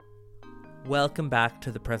Welcome back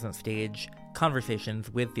to the Present Stage, Conversations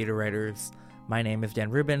with Theater Writers. My name is Dan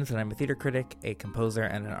Rubens, and I'm a theater critic, a composer,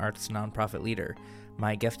 and an arts nonprofit leader.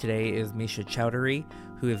 My guest today is Misha Chowdhury,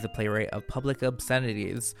 who is the playwright of Public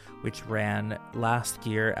Obscenities, which ran last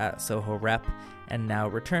year at Soho Rep and now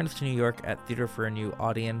returns to New York at Theater for a New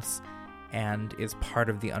Audience and is part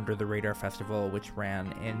of the Under the Radar Festival, which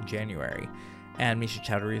ran in January. And Misha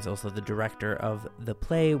Chowdhury is also the director of the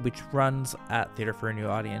play, which runs at Theater for a New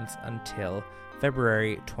Audience until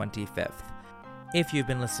February 25th. If you've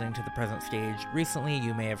been listening to The Present Stage recently,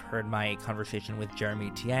 you may have heard my conversation with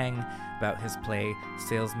Jeremy Tiang about his play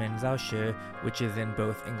Salesman Zhaoshi, which is in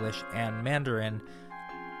both English and Mandarin.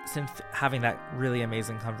 Since having that really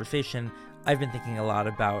amazing conversation, I've been thinking a lot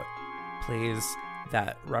about plays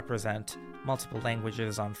that represent multiple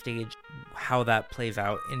languages on stage, how that plays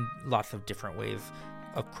out in lots of different ways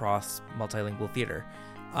across multilingual theater.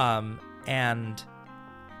 And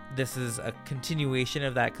this is a continuation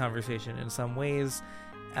of that conversation in some ways.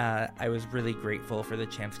 I was really grateful for the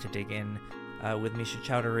chance to dig in with Misha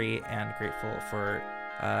Chowdhury and grateful for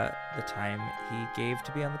the time he gave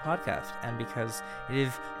to be on the podcast. And because it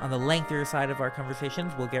is on the lengthier side of our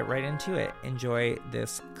conversations, we'll get right into it. Enjoy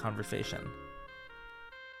this conversation.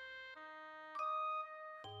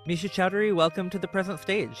 Misha Chowdhury, welcome to the Present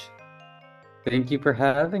Stage. Thank you for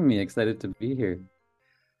having me. Excited to be here.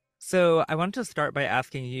 So I wanted to start by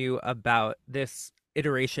asking you about this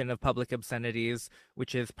iteration of Public Obscenities,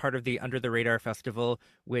 which is part of the Under the Radar Festival,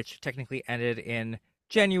 which technically ended in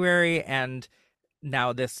January, and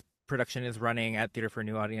now this production is running at Theater for a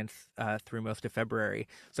New Audience through most of February.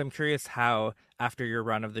 So I'm curious how, after your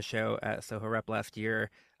run of the show at Soho Rep last year,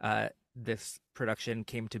 this production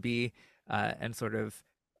came to be, and sort of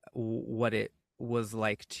what it was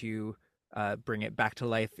like to bring it back to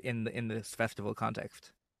life in this festival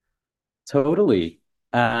context. Totally.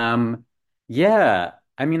 Yeah.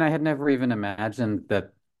 I mean, I had never even imagined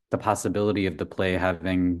that the possibility of the play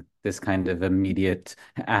having this kind of immediate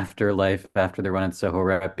afterlife after the run at Soho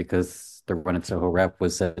Rep, because the run at Soho Rep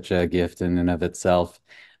was such a gift in and of itself.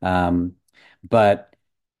 But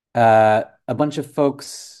a bunch of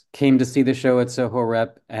folks came to see the show at Soho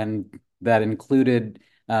Rep, and that included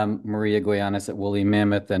Maria Goyanis at Woolly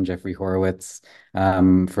Mammoth and Jeffrey Horowitz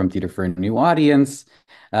from Theater for a New Audience,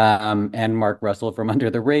 and Mark Russell from Under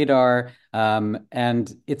the Radar.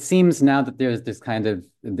 And it seems now that there's this kind of,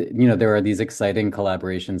 there are these exciting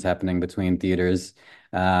collaborations happening between theaters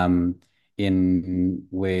in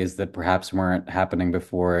ways that perhaps weren't happening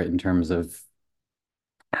before in terms of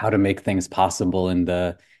how to make things possible in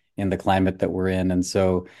the climate that we're in. And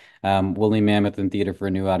so Woolly Mammoth and Theater for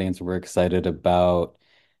a New Audience were excited about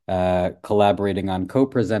collaborating on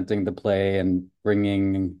co-presenting the play and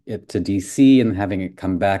bringing it to DC and having it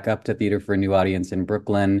come back up to Theater for a New Audience in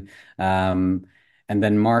Brooklyn. And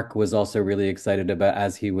then Mark was also really excited about,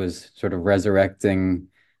 as he was sort of resurrecting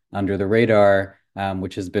Under the Radar,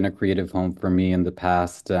 which has been a creative home for me in the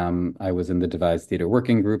past. I was in the Devised Theater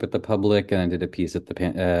Working Group at the Public, and I did a piece at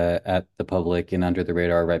the Public in Under the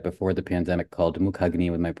Radar right before the pandemic called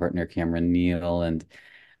Mukhagni with my partner Cameron Neal, and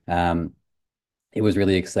it was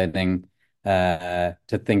really exciting to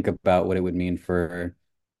think about what it would mean for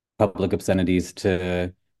Public Obscenities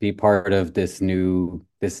to be part of this new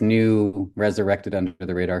resurrected Under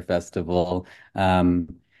the Radar festival.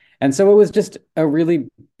 And so it was just a really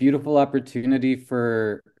beautiful opportunity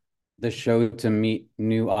for the show to meet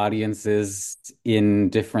new audiences in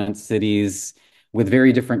different cities with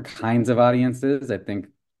very different kinds of audiences. I think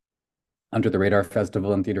Under the Radar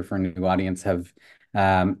Festival and Theater for a New Audience have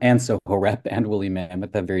and Soho Rep and Woolly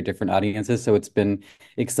Mammoth have very different audiences. So it's been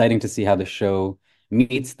exciting to see how the show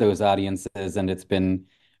meets those audiences, and it's been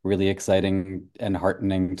really exciting and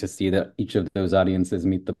heartening to see that each of those audiences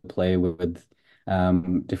meet the play with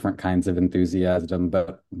different kinds of enthusiasm,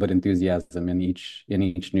 but enthusiasm in each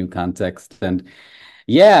new context. And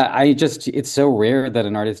yeah, it's so rare that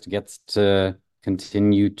an artist gets to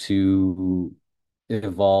continue to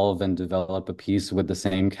evolve and develop a piece with the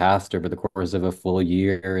same cast over the course of a full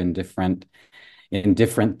year in different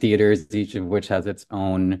theaters, each of which has its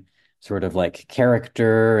own sort of like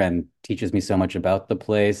character and teaches me so much about the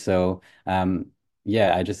play. So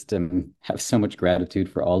yeah, I just have so much gratitude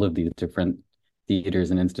for all of these different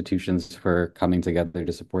theaters and institutions for coming together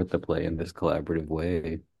to support the play in this collaborative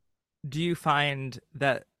way. Do you find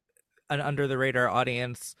that an Under the Radar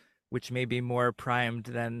audience, which may be more primed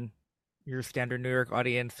than your standard New York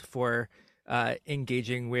audience for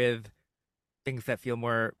engaging with things that feel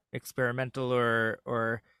more experimental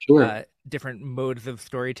or Sure. different modes of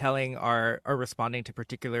storytelling are responding to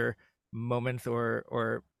particular moments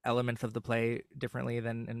or elements of the play differently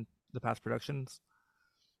than in the past productions?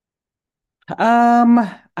 Um,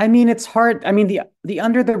 I mean, it's hard. I mean, the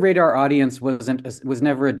under the radar audience was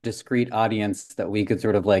never a discrete audience that we could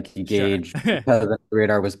sort of like Sure. gauge because the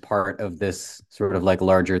radar was part of this sort of like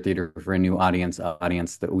larger theater for a new audience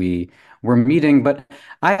that we were meeting. But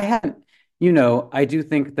I hadn't, I do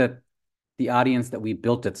think that the audience that we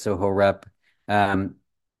built at Soho Rep, um,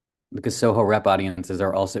 because Soho Rep audiences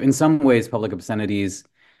are also in some ways public obscenities.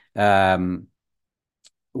 Um,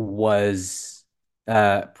 was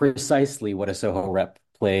precisely what a Soho Rep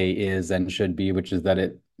play is and should be, which is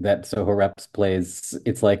that Soho Reps plays.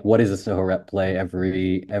 It's like, what is a Soho Rep play?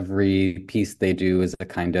 Every piece they do is a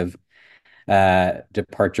kind of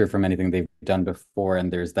departure from anything they've done before,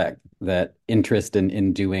 and there's that interest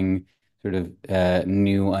in doing sort of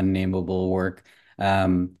new unnameable work.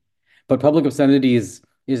 Um, but Public Obscenities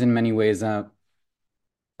is in many ways a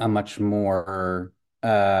much more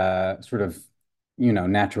sort of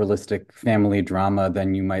naturalistic family drama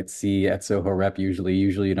than you might see at Soho Rep usually.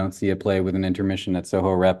 Usually you don't see a play with an intermission at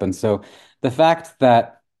Soho Rep. And so the fact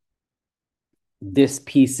that this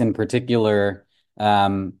piece in particular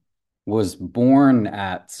um, was born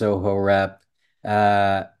at Soho Rep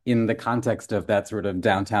in the context of that sort of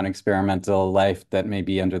downtown experimental life that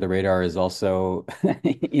maybe under the radar is also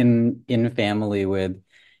in family with,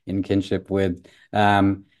 in kinship with,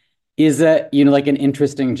 is a like an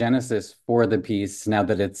interesting genesis for the piece now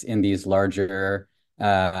that it's in these larger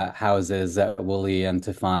houses at Woolley and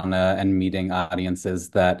Tafana and meeting audiences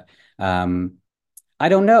that I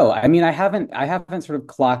don't know. I mean, I haven't sort of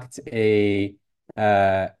clocked a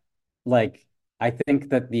uh like I think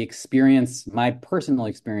that the experience, my personal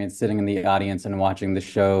experience sitting in the audience and watching the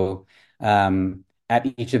show at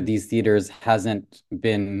each of these theaters hasn't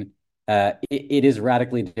been it is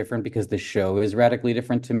radically different because the show is radically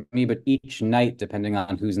different to me, but each night, depending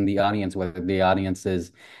on who's in the audience, whether the audience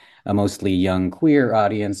is a mostly young queer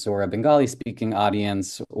audience or a Bengali speaking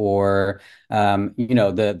audience, or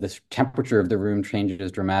the temperature of the room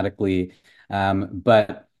changes dramatically.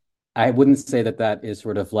 But I wouldn't say that is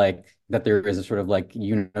sort of like that there is a sort of like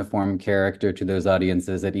uniform character to those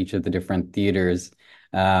audiences at each of the different theaters.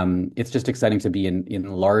 It's just exciting to be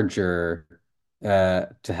in larger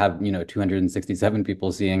to have 267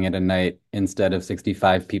 people seeing it a night instead of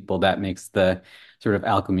 65 people. That makes the sort of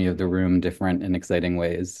alchemy of the room different in exciting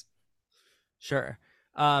ways. Sure.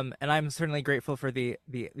 And I'm certainly grateful for these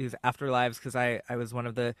afterlives because I was one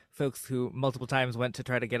of the folks who multiple times went to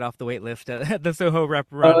try to get off the wait list at the Soho Rep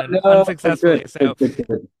run Oh and no, unsuccessfully. good, So good, good,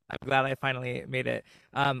 good. I'm glad I finally made it.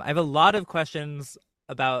 I have a lot of questions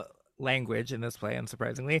about language in this play,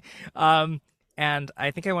 unsurprisingly. Um, and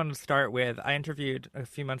I think I wanted to start with I interviewed a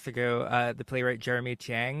few months ago the playwright Jeremy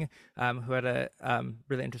Chiang, who had a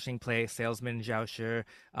really interesting play, Salesman Zhao Shi,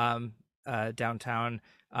 downtown,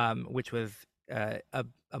 which was a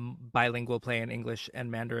bilingual play in English and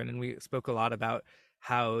Mandarin. And we spoke a lot about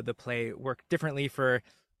how the play worked differently for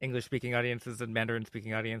English speaking audiences and Mandarin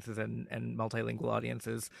speaking audiences and multilingual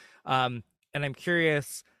audiences. And I'm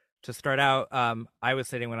curious to start out. I was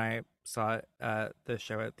sitting when I saw the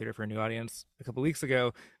show at Theater for a New Audience a couple weeks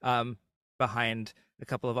ago behind a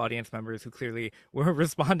couple of audience members who clearly were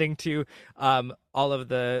responding to all of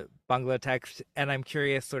the Bangla text. And I'm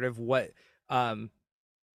curious sort of what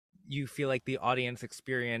you feel like the audience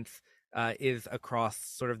experience is across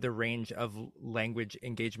sort of the range of language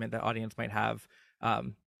engagement that audience might have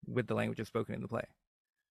with the languages spoken in the play.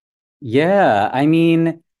 Yeah, I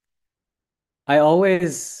mean, I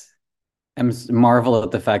always marvel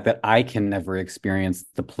at the fact that I can never experience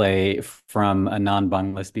the play from a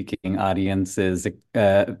non-Bangla speaking audience's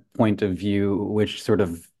point of view, which sort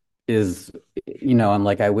of is, I'm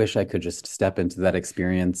like, I wish I could just step into that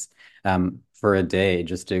experience for a day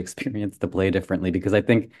just to experience the play differently, because I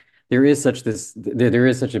think there is such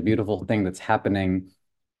a beautiful thing that's happening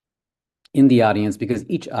in the audience because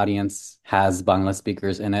each audience has Bangla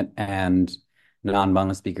speakers in it and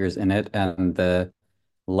non-Bangla speakers in it, and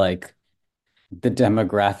like the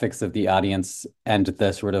demographics of the audience and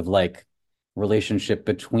the sort of like relationship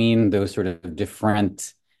between those sort of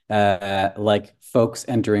different like folks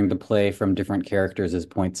entering the play from different characters as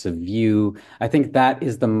points of view. I think that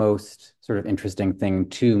is the most sort of interesting thing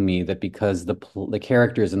to me, that because the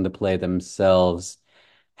characters in the play themselves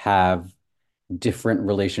have different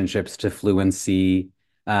relationships to fluency,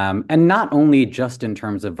 and not only just in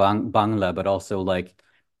terms of Bangla, but also like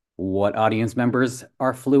what audience members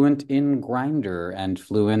are fluent in Grinder and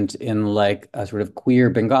fluent in like a sort of queer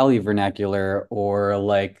Bengali vernacular, or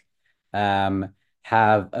like um,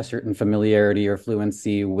 have a certain familiarity or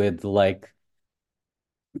fluency with like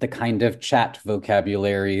the kind of chat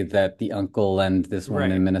vocabulary that the uncle and this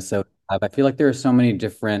woman in Right. Minnesota have. I feel like there are so many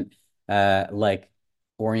different like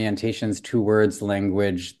orientations towards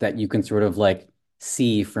language that you can sort of like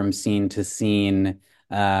see from scene to scene,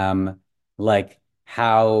 like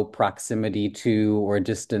how proximity to or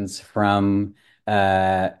distance from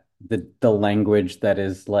the language that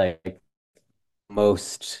is like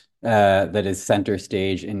most that is center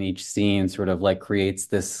stage in each scene sort of like creates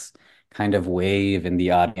this kind of wave in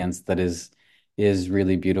the audience that is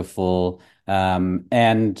really beautiful.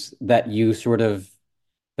 And that you sort of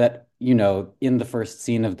that, you know, in the first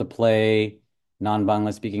scene of the play,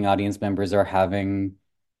 non-Bangla speaking audience members are having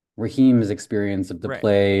Raheem's experience of the Right.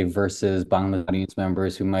 play versus Bangla audience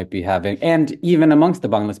members who might be having, and even amongst the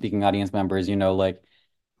Bangla speaking audience members, you know, like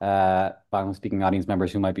Bangla speaking audience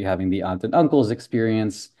members who might be having the aunt and uncle's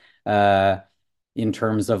experience, uh, in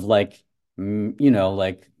terms of like, you know,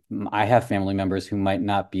 like I have family members who might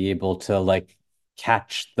not be able to like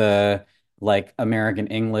catch the like American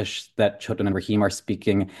English that Chotan and Raheem are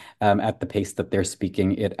speaking at the pace that they're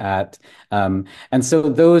speaking it at. And so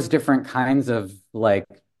those different kinds of like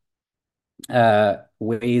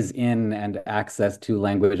ways in and access to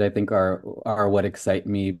language, I think are what excite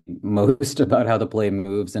me most about how the play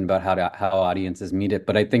moves and about how audiences meet it.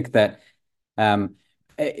 But I think that um,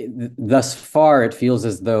 thus far, it feels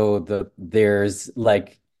as though there's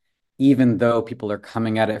like even though people are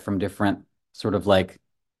coming at it from different sort of like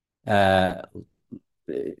uh,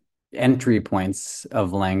 entry points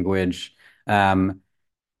of language.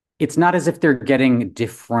 It's not as if they're getting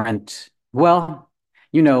different. Well,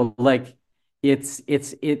 you know, like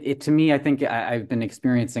it to me, I think I've been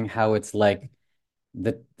experiencing how it's like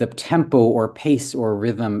the tempo or pace or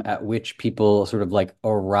rhythm at which people sort of like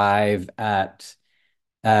arrive at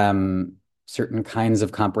um, certain kinds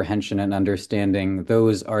of comprehension and understanding,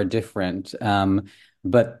 those are different.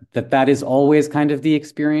 But that is always kind of the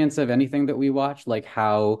experience of anything that we watch, like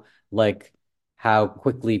how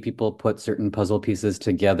quickly people put certain puzzle pieces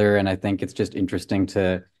together. And I think it's just interesting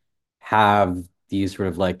to have these sort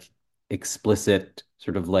of like explicit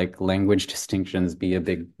sort of like language distinctions be a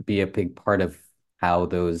big part of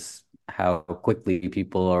how quickly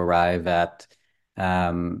people arrive at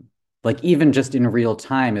um like even just in real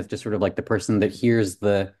time, it's just sort of like the person that hears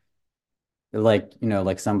the like, you know,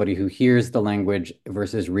 like somebody who hears the language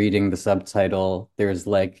versus reading the subtitle, there's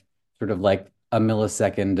like sort of like a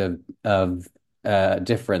millisecond of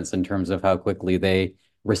difference in terms of how quickly they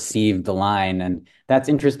receive the line. And that's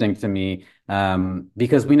interesting to me,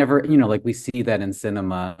 because we never, you know, like we see that in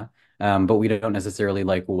cinema, but we don't necessarily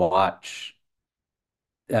like watch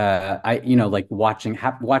you know, like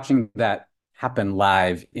watching that happen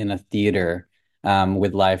live in a theater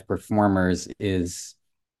with live performers is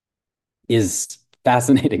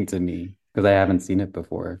fascinating to me because I haven't seen it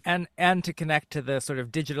before. And to connect to the sort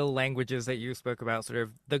of digital languages that you spoke about, sort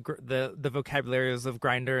of the vocabularies of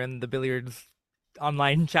Grinder and the billiards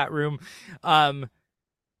online chat room, um,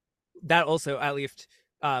 that also, at least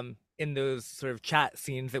in those sort of chat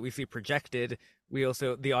scenes that we see projected, we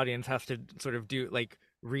also, the audience has to sort of do like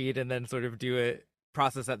read and then sort of do a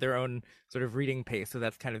process at their own sort of reading pace. So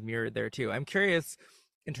that's kind of mirrored there too. I'm curious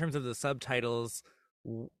in terms of the subtitles,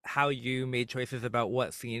 how you made choices about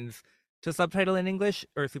what scenes to subtitle in English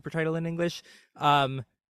or supertitle in English.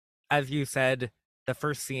 As you said, the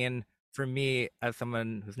first scene for me, as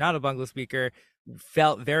someone who's not a Bangla speaker,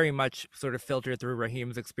 felt very much sort of filtered through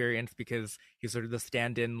Raheem's experience because he's sort of the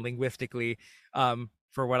stand-in linguistically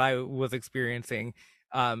for what I was experiencing,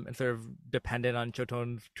 and sort of dependent on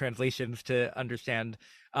Choton's translations to understand.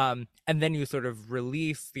 And then you sort of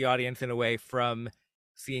release the audience in a way from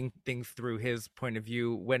seeing things through his point of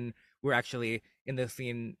view when we're actually in the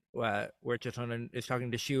scene where Choton is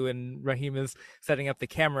talking to Shu and Raheem is setting up the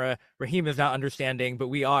camera. Raheem is not understanding, but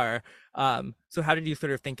we are. So how did you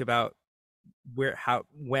sort of think about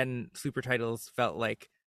when super titles felt like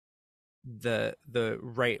the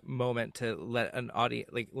right moment to let an audience,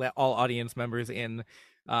 like let all audience members in,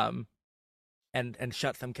 um, and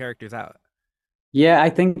shut some characters out? Yeah,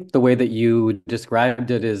 I think the way that you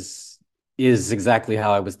described it is exactly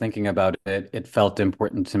how I was thinking about it. It felt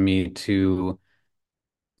important to me to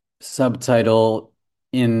subtitle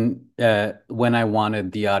in when I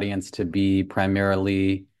wanted the audience to be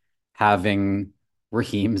primarily having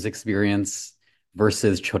Raheem's experience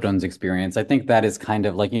versus Choton's experience. I think that is kind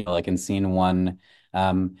of like, you know, like in scene one.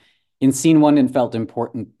 Um, in scene one, it felt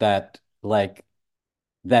important that like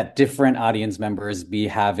that different audience members be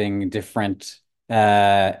having different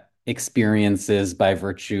uh experiences by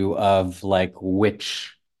virtue of like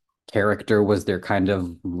which character was their kind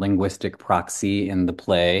of linguistic proxy in the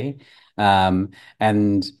play.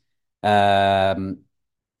 And um,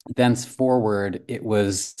 thenceforward, it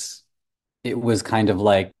was kind of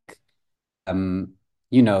like um,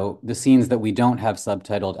 the scenes that we don't have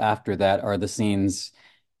subtitled after that are the scenes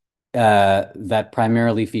that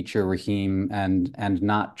primarily feature Raheem and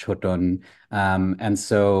not Choton. And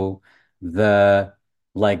so the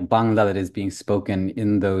like Bangla that is being spoken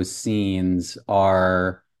in those scenes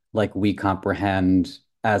are like we comprehend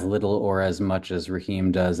as little or as much as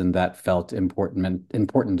Raheem does, and that felt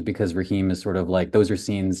important because Raheem is sort of like those are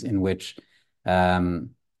scenes in which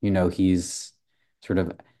he's sort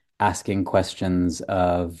of asking questions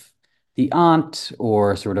of the aunt,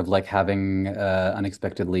 or sort of like having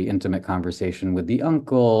unexpectedly intimate conversation with the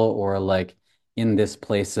uncle, or like in this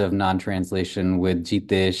place of non-translation with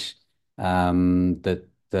Jitish,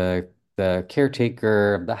 the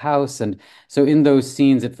caretaker of the house. And so in those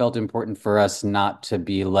scenes, it felt important for us not to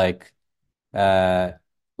be uh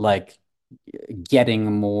like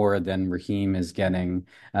getting more than Raheem is getting.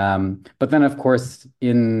 But then, of course,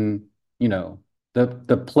 in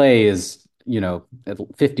the play is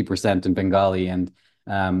 50% in Bengali, and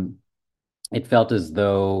um, it felt as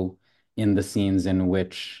though in the scenes in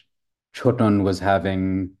which Choton was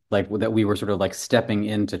having like that we were sort of like stepping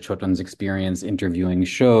into Choton's experience interviewing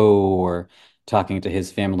Show or talking to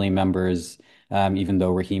his family members, even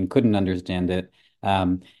though Raheem couldn't understand it.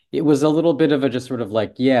 It was a little bit of a just sort of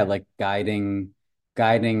like, yeah, like guiding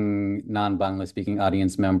non-Bangla speaking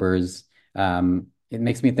audience members. It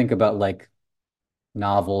makes me think about like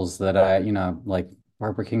novels that like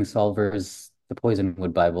Barbara Kingsolver's The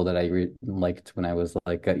Poisonwood Bible that I re liked when I was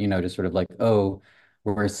like, just sort of like, oh,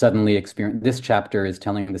 we're suddenly experiencing this chapter is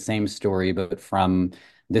telling the same story, but from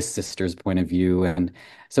this sister's point of view. And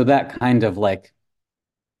so that kind of like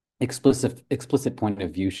explicit point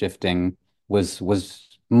of view shifting was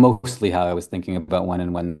mostly how I was thinking about when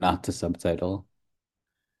and when not to subtitle.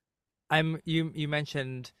 You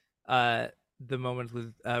mentioned uh the moment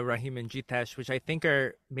with Rahim and Jitesh, which I think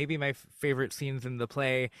are maybe my favorite scenes in the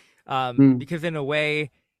play, Hmm. because in a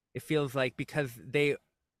way it feels like because they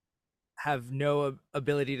have no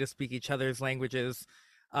ability to speak each other's languages,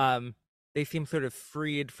 um, they seem sort of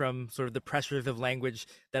freed from sort of the pressures of language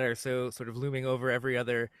that are so sort of looming over every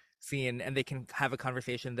other scene, and they can have a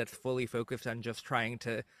conversation that's fully focused on just trying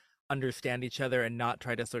to understand each other and not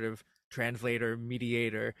try to sort of translate or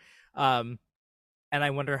mediate or um and I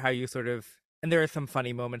wonder how you sort of, and there are some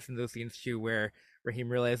funny moments in those scenes too where Raheem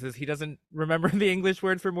realizes he doesn't remember the English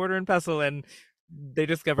word for mortar and pestle, and they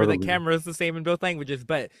discover that Totally. camera is the same in both languages.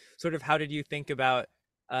 But sort of how did you think about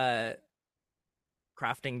uh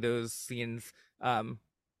crafting those scenes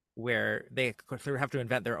where they sort of have to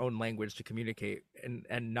invent their own language to communicate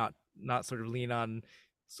and not sort of lean on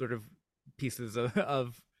sort of pieces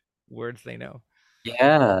of words they know.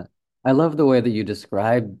 Yeah. I love the way that you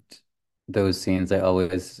described those scenes. I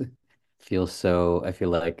feel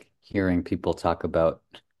like hearing people talk about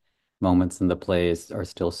moments in the plays are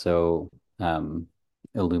still so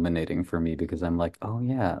illuminating for me because I'm like, oh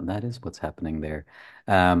yeah, that is what's happening there.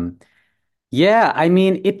 Um, yeah, I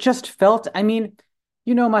mean, it just felt, I mean,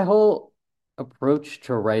 my whole approach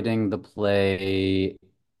to writing the play,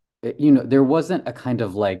 there wasn't a kind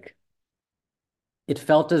of like, it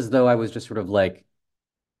felt as though I was just sort of like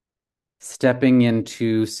stepping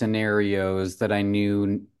into scenarios that I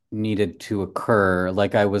knew needed to occur.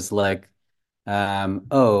 Like I was like,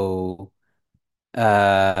 oh,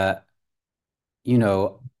 uh, you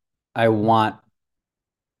know, I want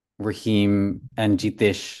Raheem and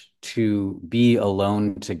Jitish to be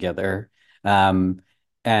alone together. Um,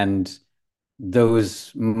 and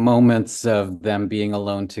those moments of them being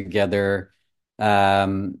alone together,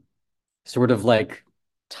 um, sort of like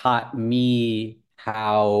taught me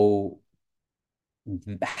how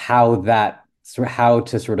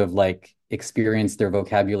to sort of like experience their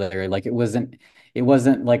vocabulary. Like it wasn't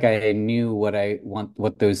like I knew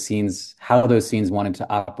what those scenes how those scenes wanted to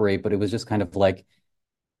operate, but it was just kind of like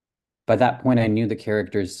by that point I knew the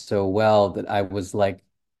characters so well that I was like,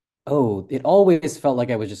 oh, it always felt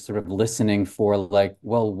like I was just sort of listening for like,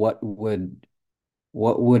 well, what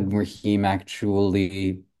would Raheem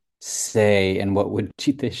actually say, and what would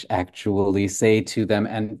Chitish actually say to them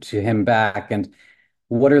and to him back, and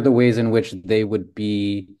what are the ways in which they would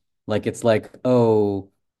be like, it's like,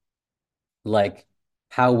 oh, like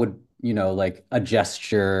how would, like a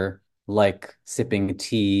gesture, like sipping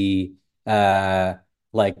tea, uh,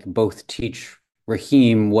 like both teach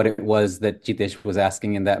Raheem what it was that Jitish was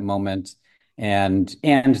asking in that moment, and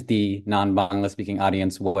the non-Bangla speaking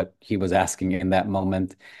audience what he was asking in that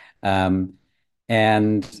moment. Um,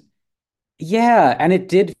 and Yeah, and it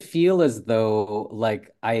did feel as though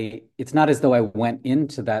it's not as though I went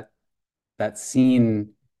into that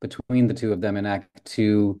scene between the two of them in Act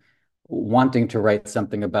Two wanting to write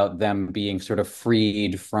something about them being sort of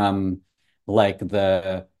freed from like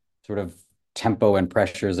the sort of tempo and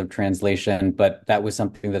pressures of translation, but that was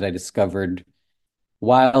something that I discovered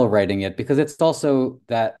while writing it because it's also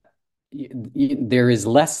that there is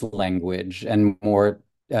less language and more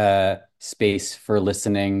space for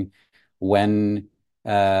listening when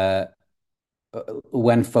uh,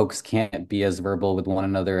 when folks can't be as verbal with one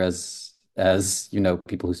another as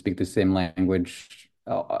people who speak the same language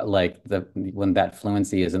like the when that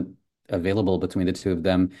fluency isn't available between the two of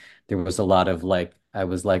them. There was a lot of like I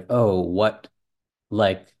was like, oh,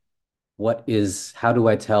 like what is how do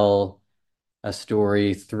I tell a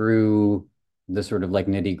story through the sort of like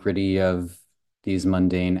nitty-gritty of these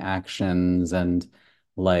mundane actions and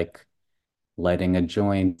like lighting a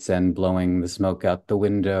joint and blowing the smoke out the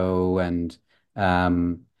window and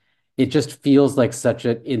um it just feels like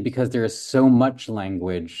because there is so much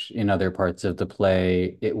language in other parts of the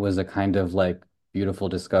play. It was a kind of like beautiful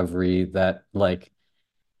discovery that like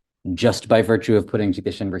just by virtue of putting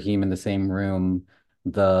Jitish and Raheem in the same room,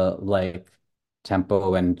 the like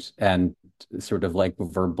tempo and sort of like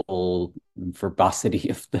verbal verbosity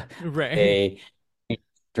of the Right. play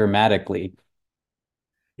dramatically.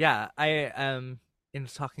 Yeah, I in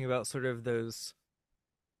talking about sort of those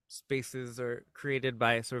spaces or created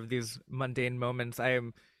by sort of these mundane moments, I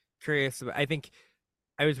am curious about, I think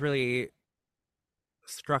I was really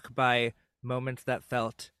struck by moments that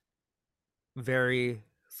felt very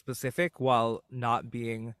specific while not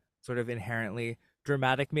being sort of inherently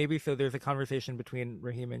dramatic maybe. So there's a conversation between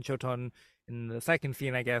Raheem and Choton in the second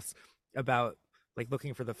scene, I guess, about like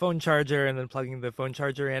looking for the phone charger and then plugging the phone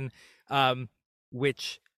charger in, um,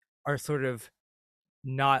 which are sort of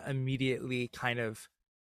not immediately kind of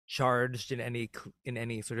charged in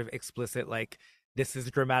any sort of explicit like this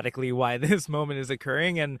is dramatically why this moment is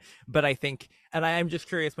occurring. And but I think, and I'm just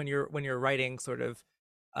curious, when you're writing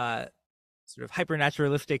uh sort of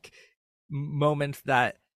hypernaturalistic moments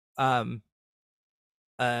that um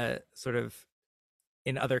sort of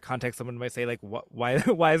in other contexts someone might say like what why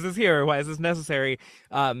why is this here, or why is this necessary,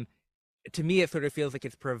 um to me it sort of feels like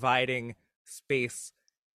it's providing space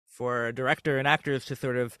for director and actors to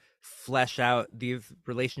sort of flesh out these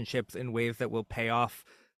relationships in ways that will pay off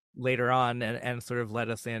later on, and sort of let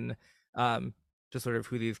us in to sort of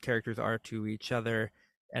who these characters are to each other,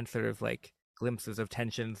 and sort of like glimpses of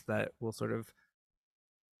tensions that will sort of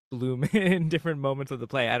bloom in different moments of the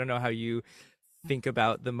play. I don't know how you think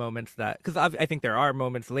about the moments that, because I think there are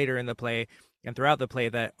moments later in the play and throughout the play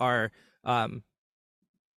that um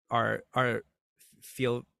are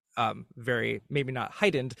feel very maybe not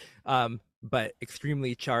heightened but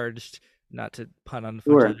extremely charged, not to pun on the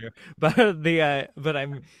phone Sure. charger, but the but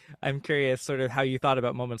I'm curious sort of how you thought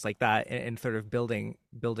about moments like that, and sort of building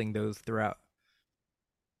those throughout.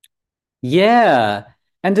 Yeah.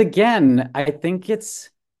 And again, I think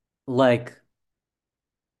like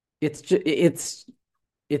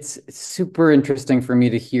it's super interesting for me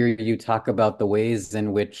to hear you talk about the ways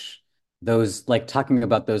in which those like talking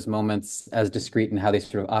about those moments as discrete and how they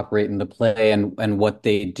sort of operate in the play and what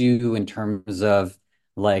they do in terms of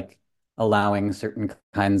like allowing certain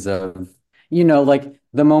kinds of like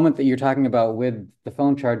the moment that you're talking about with the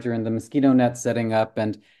phone charger and the mosquito net setting up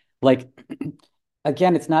and like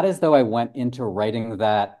again, it's not as though I went into writing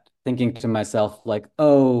that thinking to myself, like,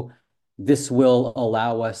 oh, this will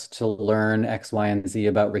allow us to learn X, Y, and Z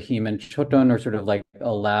about Rahim and Choton, or sort of like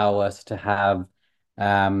allow us to have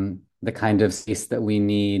the kind of space that we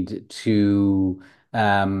need to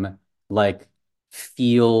like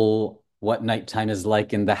feel what nighttime is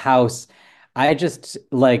like in the house. I just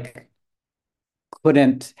like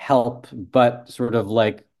couldn't help but sort of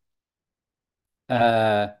like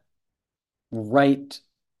uh write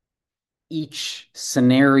each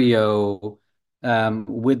scenario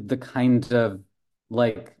with the kind of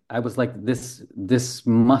like I was like this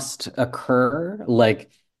must occur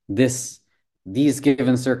like this these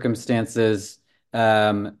given circumstances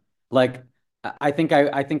um like I think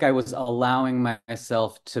I was allowing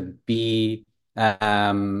myself to be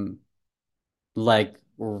um like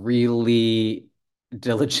really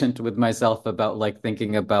diligent with myself about like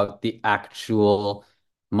thinking about the actual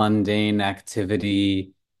mundane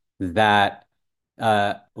activity that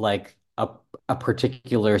like a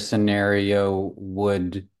particular scenario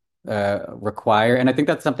would require. And I think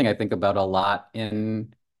that's something I think about a lot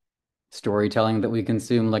in storytelling that we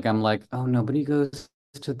consume. Like I'm like, oh, nobody goes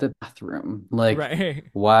to the bathroom? Like, Right.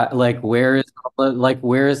 why? Like, where is all the, like,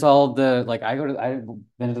 where is all the, like, I've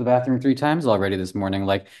been to the bathroom 3 times already this morning.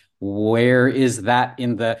 Like, where is that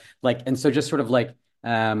in the, like, and so just sort of like,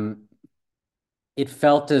 it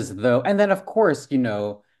felt as though, and then of course,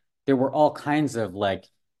 there were all kinds of like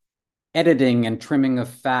editing and trimming of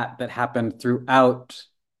fat that happened throughout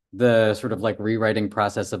the sort of like rewriting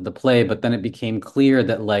process of the play. But then it became clear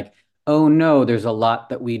that like, oh no, there's a lot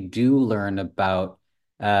that we do learn about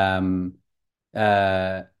um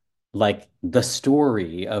uh like the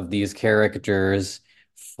story of these characters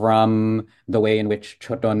from the way in which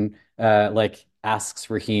Choton like asks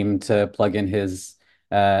Raheem to plug in his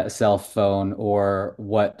cell phone, or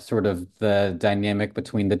what sort of the dynamic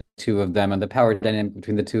between the two of them and the power dynamic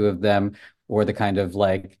between the two of them, or the kind of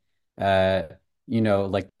like uh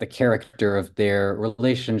like the character of their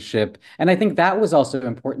relationship. And I think that was also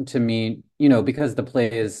important to me, because the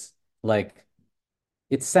play is like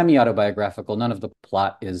it's semi-autobiographical. None of the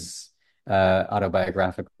plot is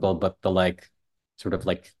autobiographical, but the like sort of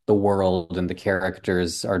like the world and the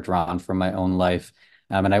characters are drawn from my own life.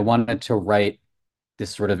 And I wanted to write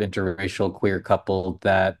this sort of interracial queer couple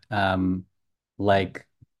that like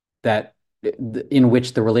that in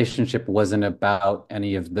which the relationship wasn't about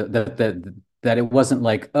any of that it wasn't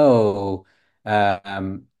like, oh,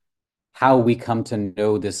 um how we come to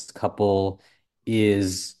know this couple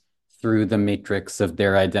is through the matrix of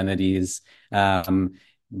their identities,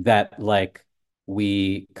 that like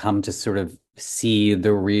we come to sort of see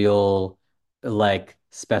the real like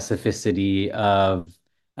specificity of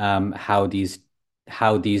how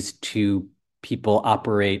these two people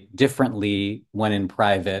operate differently when in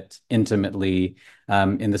private, intimately,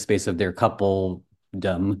 in the space of their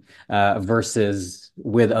coupledom, versus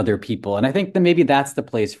with other people. And I think that maybe that's the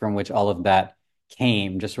place from which all of that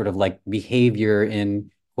came, just sort of like behavior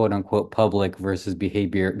in quote unquote public versus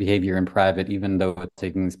behavior in private, even though it's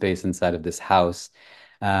taking space inside of this house.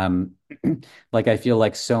 Um, like I feel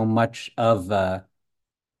like so much of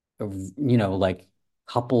like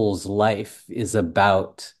couples life is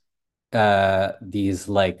about these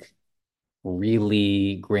like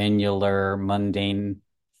really granular, mundane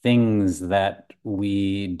things that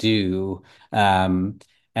we do, um,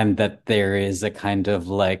 and that there is a kind of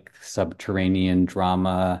like subterranean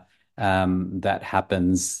drama that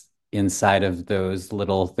happens inside of those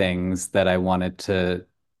little things that I wanted to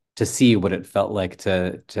see what it felt like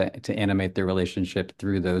to animate the relationship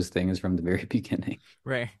through those things from the very beginning.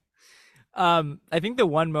 Right. I think the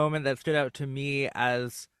one moment that stood out to me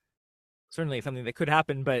as certainly something that could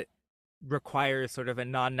happen, but requires sort of a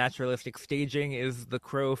non-naturalistic staging is the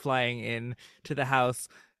crow flying in to the house,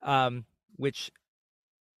 which,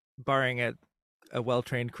 barring a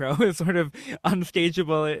well-trained crow, is sort of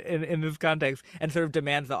unstageable in this context, and sort of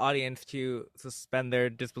demands the audience to suspend their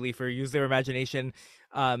disbelief or use their imagination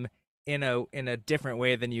um, in a different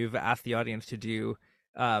way than you've asked the audience to do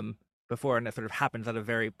um, before, and it sort of happens at a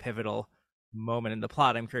very pivotal moment in the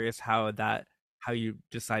plot. I'm curious how you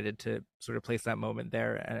decided to sort of place that moment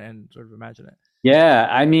there and sort of imagine it. Yeah,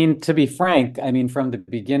 I mean, to be frank, I mean, from the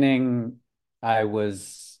beginning,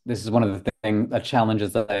 this is one of the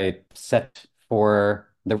challenges that I set for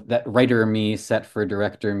that writer me, set for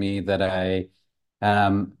director me, that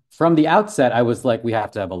from the outset, I was like, we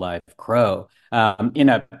have to have a live crow. In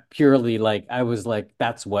a purely like, I was like,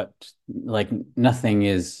 that's what, like, nothing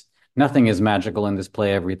is magical in this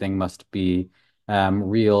play. Everything must be,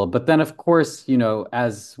 real. But then, of course,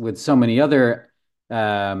 as with so many other,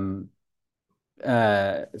 um,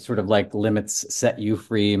 sort of like limits set you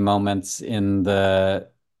free moments in the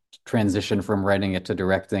transition from writing it to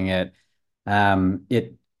directing it.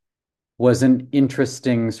 It was an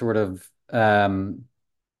interesting sort of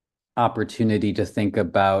opportunity to think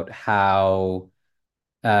about how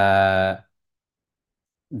uh,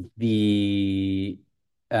 the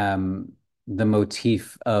um, the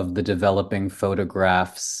motif of the developing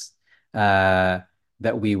photographs uh,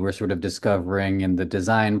 that we were sort of discovering in the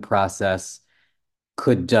design process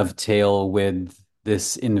could dovetail with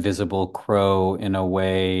this invisible crow in a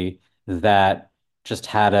way that just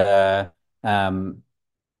had a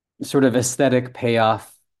sort of aesthetic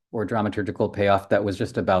payoff or dramaturgical payoff that was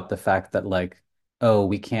just about the fact that like, oh,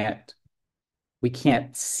 we can't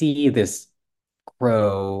see this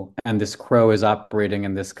crow, and this crow is operating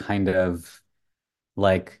in this kind of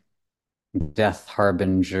like death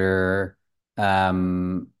harbinger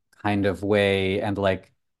um kind of way, and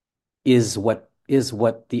like is what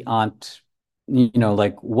the aunt,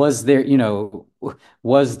 like was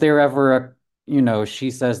there ever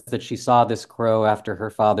she says that she saw this crow after her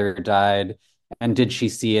father died, and did she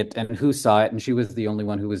see it, and who saw it, and she was the only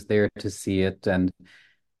one who was there to see it, and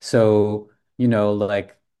So,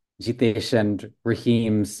 like Jitesh and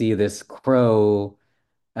Raheem see this crow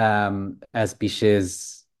as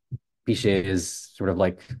Bishay is sort of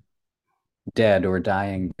like dead or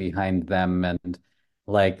dying behind them, and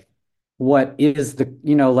like what is the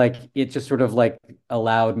like it just sort of like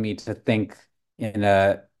allowed me to think in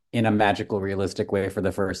a magical realistic way for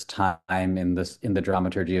the first time in the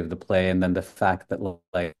dramaturgy of the play. And then the fact that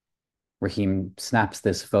like Raheem snaps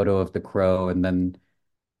this photo of the crow, and then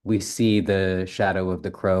we see the shadow of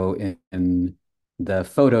the crow in the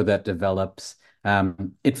photo that develops.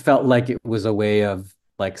 It felt like it was a way of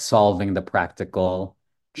like solving the practical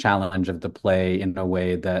challenge of the play in a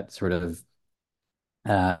way that sort of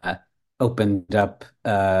uh, opened up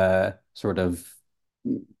sort of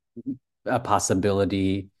a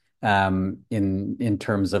possibility in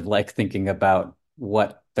terms of like thinking about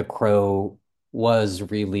what the crow was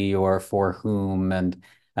really or for whom. And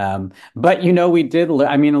but we did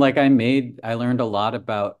I mean, like I learned a lot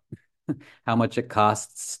about how much it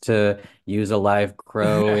costs to use a live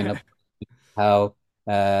crow in a how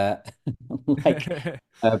uh like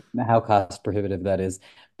how cost prohibitive that is.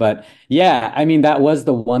 But yeah, I mean, that was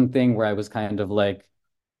the one thing where I was kind of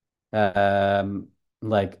um,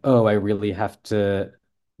 oh, I really have to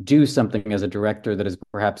do something as a director that is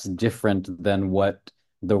perhaps different than what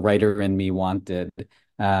the writer in me wanted.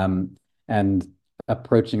 Um, and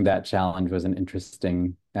approaching that challenge was an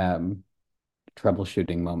interesting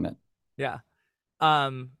troubleshooting moment. Yeah.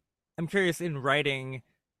 Um, I'm curious, in writing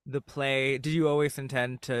the play, did you always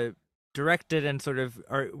intend to direct it, and sort of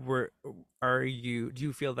are you do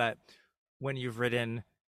you feel that when you've written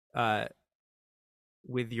uh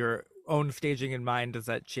with your own staging in mind, does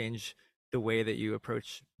that change the way that you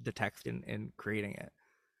approach the text in creating it?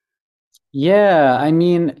 Yeah, I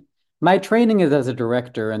mean, my training is as a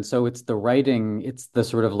director, and so it's the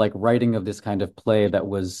sort of like writing of this kind of play that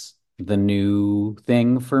was the new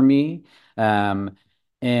thing for me. Um,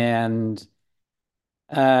 and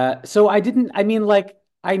so I mean, like,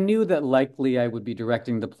 I knew that likely I would be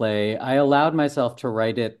directing the play. I allowed myself to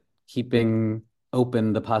write it, keeping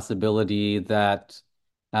open the possibility that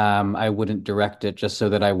I wouldn't direct it just so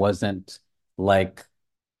that I wasn't like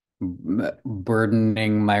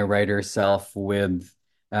burdening my writer self with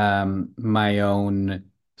my own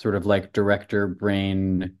sort of like director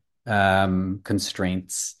brain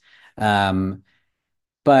constraints. Um,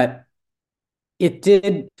 but it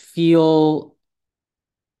did feel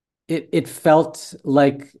it felt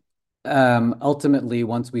like ultimately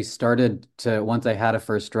once I had a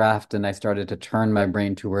first draft and I started to turn my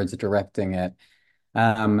brain towards directing it,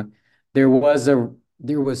 um, there was a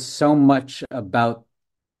there was so much about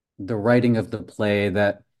the writing of the play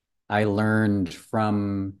that I learned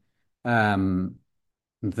from um,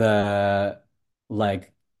 the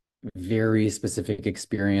like very specific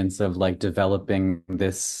experience of like developing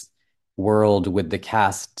this world with the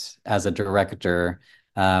cast as a director.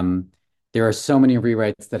 Um, there are so many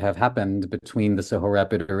rewrites that have happened between the Soho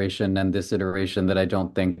Rap iteration and this iteration that I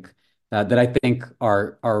think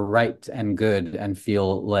are right and good and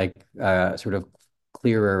feel like sort of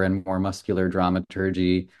clearer and more muscular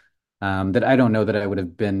dramaturgy that I don't know that I would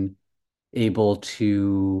have been able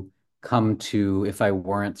to come to if I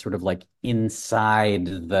weren't sort of like inside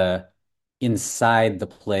the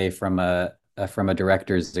play from a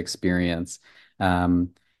director's experience.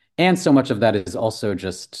 Um, and so much of that is also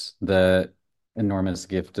just the enormous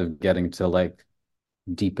gift of getting to like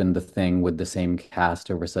deepen the thing with the same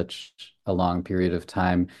cast over such a long period of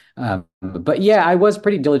time. But yeah, I was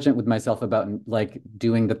pretty diligent with myself about like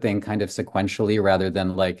doing the thing kind of sequentially rather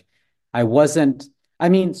than like I wasn't. I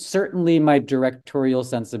mean, certainly my directorial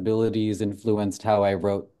sensibilities influenced how I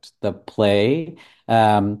wrote the play,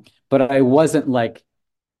 but I wasn't like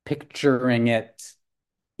picturing it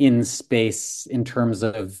in space in terms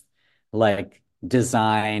of like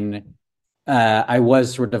design. I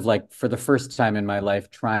was sort of like, for the first time in my life,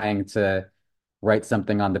 trying to write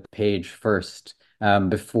something on the page first,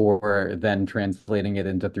 before then translating it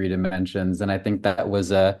into three dimensions. And I think that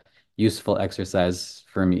was a useful exercise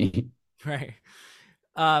for me. Right.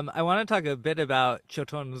 I want to talk a bit about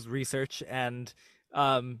Choton's research and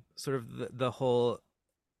sort of the whole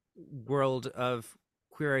world of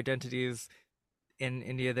queer identities in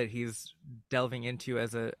India that he's delving into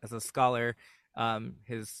as a scholar.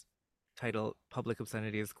 His title, "Public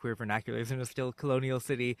Obscenities: Queer Vernaculars in a Still Colonial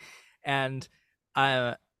City," and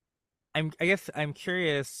uh, I guess I'm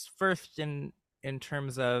curious first in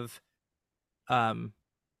terms of um,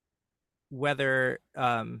 whether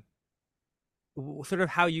sort of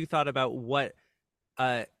how you thought about what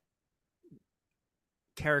uh,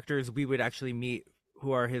 characters we would actually meet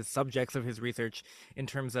who are his subjects of his research in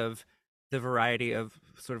terms of the variety of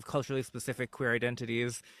sort of culturally specific queer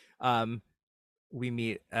identities. Um, we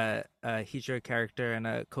meet a Hijra character and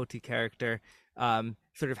a Koti character.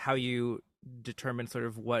 Sort of how you determine sort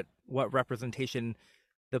of what representation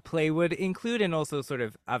the play would include, and also sort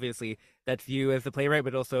of obviously that's you as the playwright,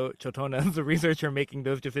 but also Chotona as the researcher making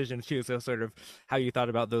those decisions too. So sort of how you thought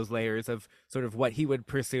about those layers of sort of what he would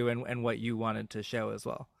pursue and what you wanted to show as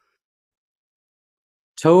well.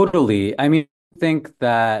 Totally. I mean, I think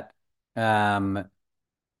that um,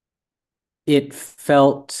 it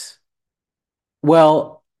felt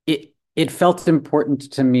it felt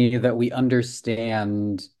important to me that we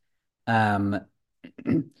understand um,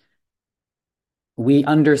 we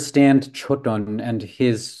understand Choton and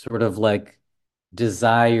his sort of like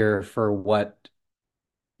desire for what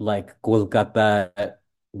like Kolkata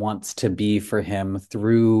wants to be for him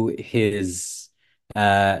through his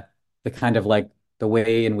uh the kind of like the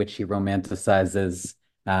way in which he romanticizes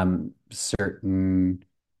certain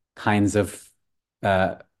kinds of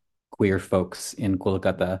uh queer folks in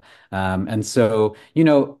Kolkata. And so,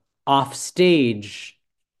 off stage,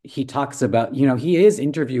 he talks about, he is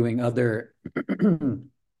interviewing other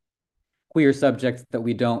queer subjects that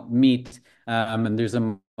we don't meet. And there's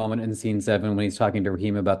a moment in scene 7 when he's talking to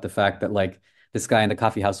Raheem about the fact that like this guy in the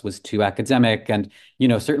coffee house was too academic. And,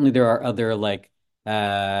 certainly there are other like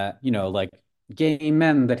gay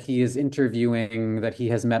men that he is interviewing that he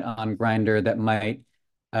has met on Grindr that might,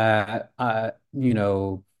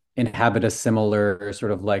 inhabit a similar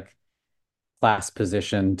sort of like class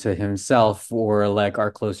position to himself or like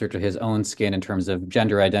are closer to his own skin in terms of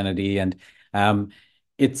gender identity. And um,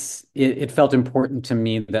 it felt important to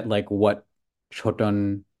me that like what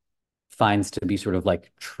Choton finds to be sort of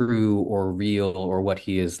like true or real or what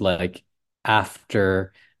he is like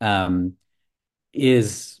after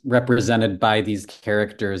is represented by these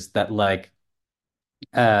characters that like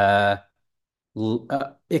uh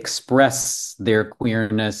express their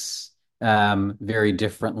queerness very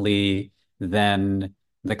differently than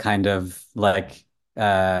the kind of like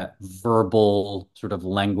verbal sort of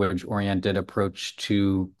language oriented approach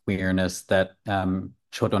to queerness that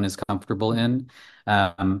Chodon is comfortable in.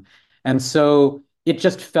 Um, and so it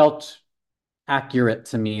just felt accurate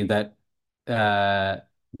to me that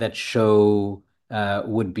that show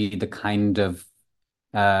would be the kind of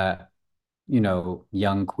uh,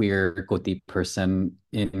 young queer Koti person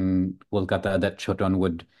in Kolkata that Choton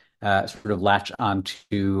would sort of latch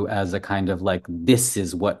onto as a kind of like, this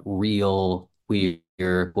is what real queer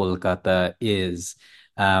Kolkata is.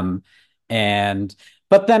 Um, and,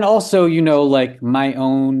 but then also, like my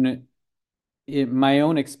own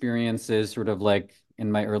experiences sort of like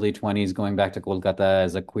in my early 20s going back to Kolkata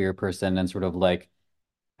as a queer person and sort of like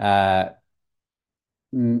uh,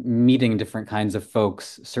 meeting different kinds of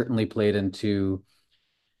folks certainly played into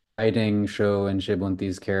writing show and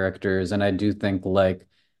Shibunti's characters, and I do think like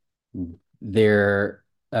there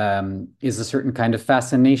is a certain kind of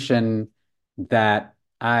fascination that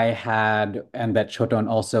I had and that Choton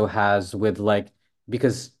also has with like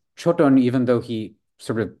because Choton, even though he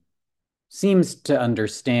sort of seems to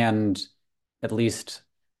understand at least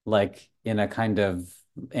like in a kind of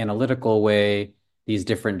analytical way these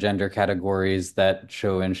different gender categories that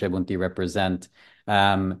Sho and Shibunti represent.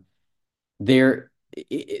 Um, there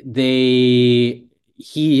they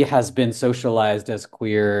he has been socialized as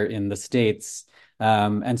queer in the States.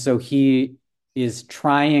 And so he is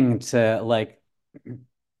trying to like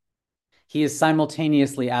he is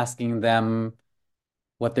simultaneously asking them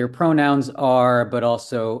what their pronouns are, but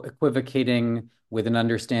also equivocating with an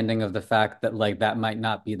understanding of the fact that like that might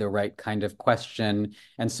not be the right kind of question.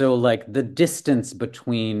 And so like the distance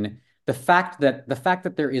between the fact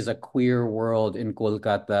that there is a queer world in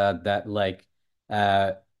Kolkata that like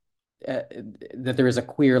uh, that there is a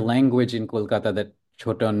queer language in Kolkata that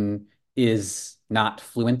Choton is not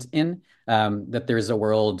fluent in. That there's a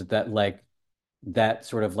world that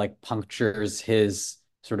sort of like punctures his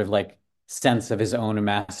sort of like sense of his own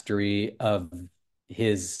mastery of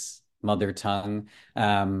his mother tongue.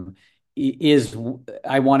 Is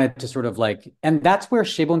I wanted to sort of like, and that's where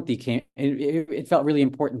Shebonti came. It felt really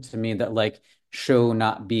important to me that like show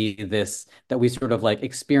not be this that we sort of like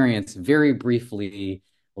experience very briefly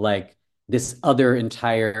like this other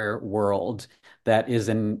entire world that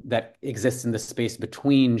exists in the space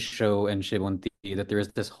between show and Shebonti, that there is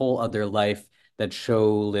this whole other life that show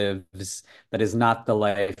lives that is not the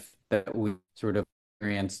life that we sort of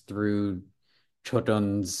experience through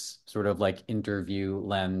Choton's sort of like interview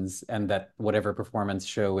lens, and that whatever performance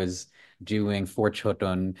show is doing for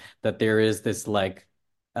Choton, that there is this like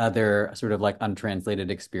other sort of like untranslated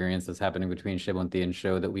experience that's happening between Shibunti and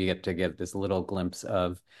Sho that we get to get this little glimpse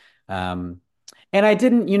of. Um, and I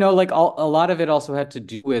didn't, like a lot of it also had to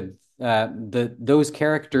do with the those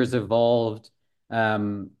characters evolved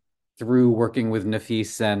um, through working with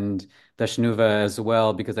Nafis and Dashnuva as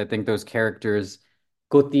well, because I think those characters,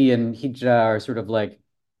 Koti and Hija, are sort of like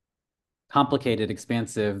complicated,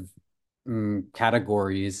 expansive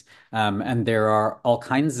categories. And there are all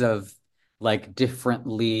kinds of like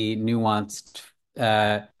differently nuanced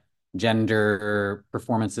uh, gender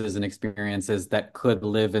performances and experiences that could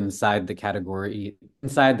live inside the category,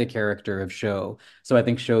 inside the character of show. So I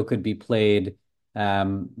think show could be played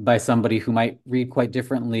by somebody who might read quite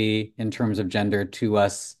differently in terms of gender to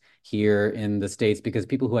us here in the States, because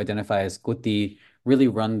people who identify as kuti really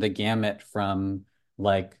run the gamut from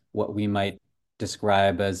like what we might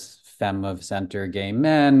describe as femme of center gay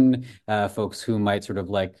men, folks who might sort of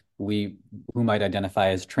like who might identify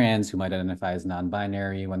as trans, who might identify as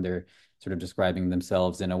non-binary when they're sort of describing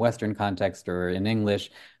themselves in a Western context or in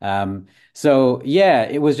English. So yeah,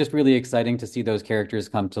 it was just really exciting to see those characters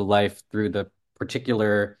come to life through the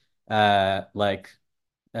particular like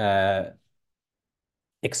uh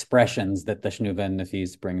expressions that the Shnuva and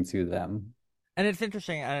Nafis bring to them. And it's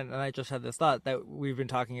interesting, and I just had this thought that we've been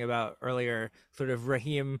talking about earlier, sort of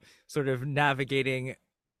Rahim sort of navigating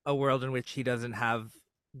a world in which he doesn't have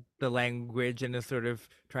the language and is sort of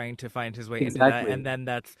trying to find his way into that. And Exactly. then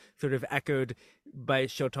that's sort of echoed by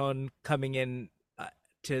Shoton coming in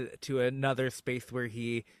to another space where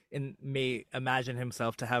may imagine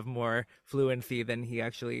himself to have more fluency than he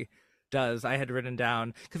actually does. I had written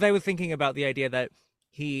down because I was thinking about the idea that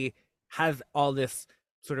he has all this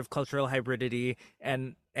sort of cultural hybridity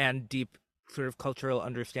and deep sort of cultural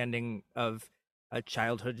understanding of a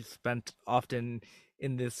childhood spent often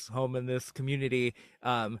in this home in this community,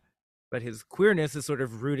 but his queerness is sort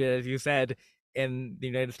of rooted, as you said, in the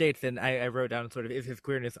United States. And I wrote down sort of is his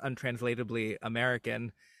queerness untranslatably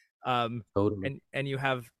American, um, Totally. and you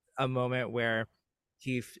have a moment where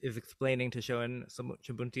is explaining to Shoen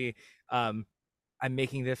Chibunti, um, I'm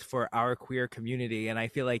making this for our queer community, and I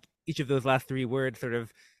feel like each of those last three words sort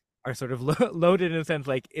of are sort of loaded in a sense.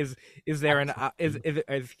 Like, is there an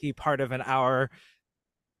is he part of an our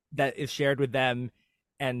that is shared with them,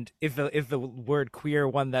 and is the word queer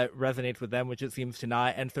one that resonates with them, which it seems to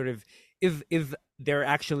not, and sort of is there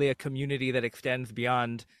actually a community that extends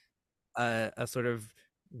beyond a sort of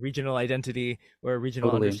regional identity or a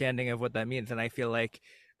regional Totally. understanding of what that means. And I feel like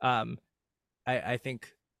um I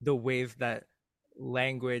think the ways that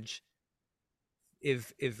language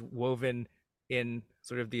is woven in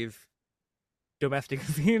sort of these domestic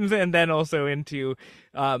scenes and then also into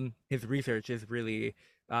his research is really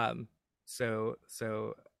so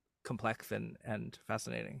complex and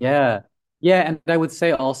fascinating. Yeah. Yeah. And I would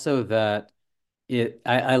say also that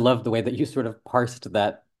I love the way that you sort of parsed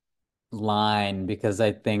that line, because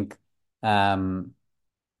I think um,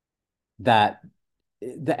 that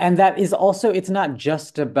and that is also, it's not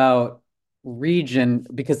just about region,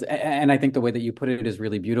 because and I think the way that you put it is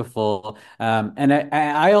really beautiful. And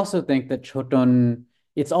I also think that Choton,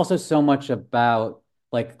 it's also so much about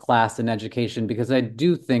like class and education, because I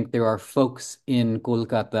do think there are folks in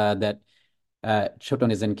Kolkata that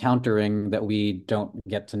Choton is encountering that we don't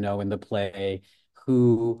get to know in the play,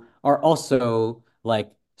 who are also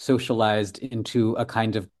like socialized into a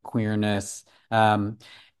kind of queerness.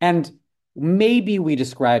 And maybe we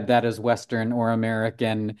describe that as Western or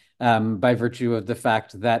American by virtue of the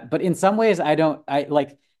fact that, but in some ways, I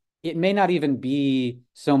like, it may not even be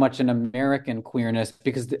so much an American queerness,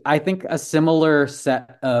 because I think a similar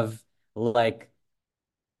set of like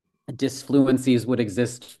disfluencies would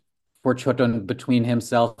exist for Choton between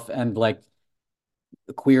himself and like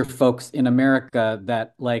queer folks in America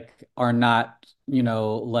that like are not,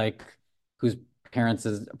 like whose parents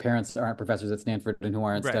aren't professors at Stanford and who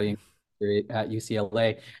aren't Right. studying at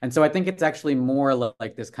UCLA. And so I think it's actually more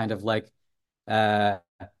like this kind of uh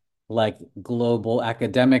like global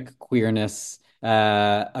academic queerness,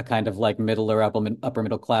 a kind of like middle or upper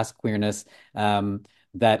middle class queerness,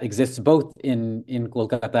 that exists both in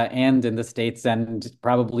Kolkata and in the States, and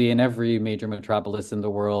probably in every major metropolis in the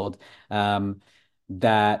world.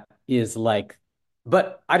 That is like,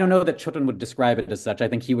 but I don't know that Choton would describe it as such. I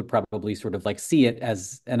think he would probably sort of like see it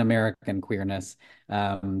as an American queerness,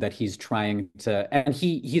 that he's trying to, and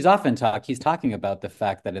he's talking about the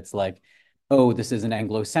fact that it's like, oh, this is an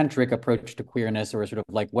Anglo-centric approach to queerness, or a sort of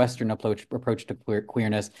like Western approach to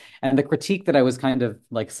queerness. And the critique that I was kind of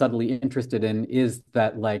like subtly interested in is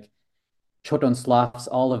that like Choton sloughs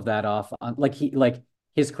all of that off on, like,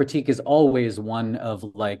 his critique is always one of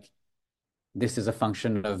like this is a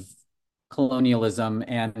function of colonialism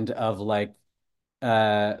and of like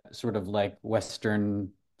sort of like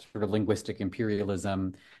Western sort of linguistic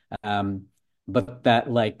imperialism, um, but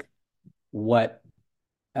that like what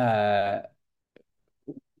uh,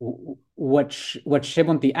 what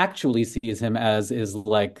Shibunti actually sees him as is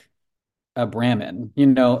like a Brahmin,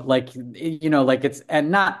 like it's,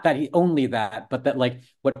 and not that he only that, but that like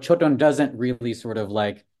what Choton doesn't really sort of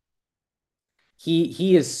like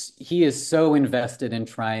he is so invested in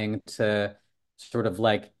trying to sort of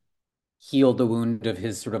like heal the wound of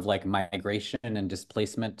his sort of like migration and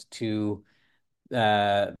displacement to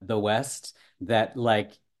the West that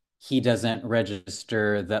like he doesn't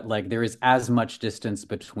register that like there is as much distance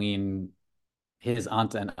between his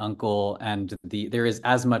aunt and uncle and there is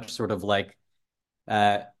as much sort of like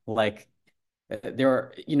there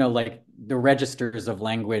are, like the registers of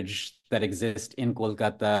language that exist in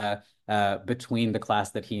Kolkata between the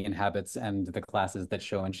class that he inhabits and the classes that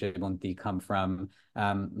Sho and Shibunti come from.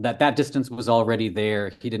 That distance was already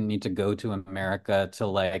there. He didn't need to go to America to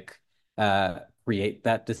like create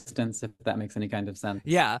that distance, if that makes any kind of sense.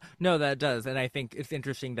 Yeah, no, that does. And I think it's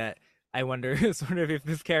interesting that I wonder sort of if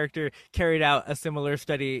this character carried out a similar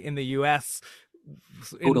study in the US,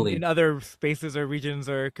 in Totally. other spaces or regions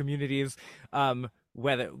or communities,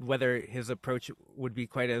 whether his approach would be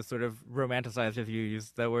quite as sort of romanticized, if you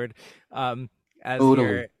use that word, um, as Totally.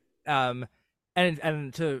 here. Um,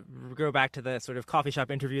 and to go back to the sort of coffee shop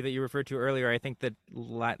interview that you referred to earlier, I think that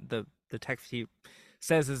the text he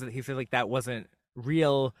says is that he feels like that wasn't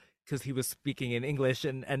real because he was speaking in English,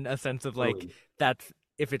 and a sense of like Totally. that's,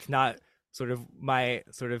 if it's not sort of my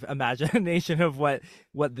sort of imagination of what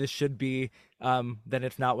this should be, then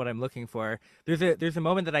it's not what I'm looking for. There's a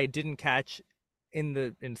moment that I didn't catch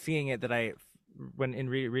in seeing it, that I, when in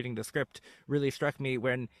reading the script, really struck me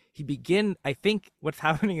when I think what's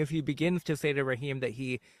happening is he begins to say to Raheem that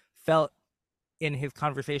he felt in his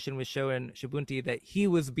conversation with Sho and Shibunti that he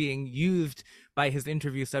was being used by his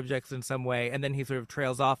interview subjects in some way, and then he sort of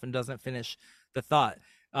trails off and doesn't finish the thought,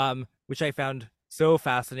 which I found so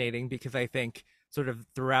fascinating because I think sort of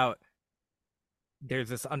throughout there's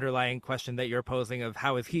this underlying question that you're posing of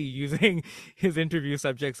how is he using his interview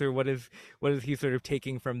subjects, or what is he sort of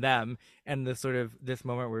taking from them, and the sort of this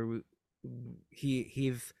moment where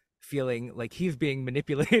he's feeling like he's being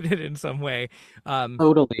manipulated in some way,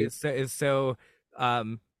 Totally. is so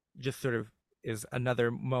um just sort of is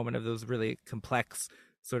another moment of those really complex,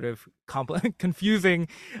 sort of confusing,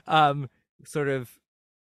 um sort of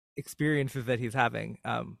experiences that he's having,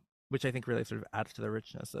 which I think really sort of adds to the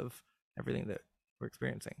richness of everything that we're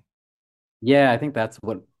experiencing. Yeah, I think that's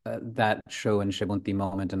what that Sho and Shibunti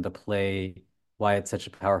moment in the play, why it's such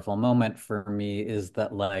a powerful moment for me, is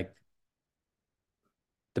that like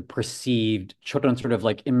the perceived Choton sort of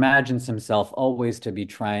like imagines himself always to be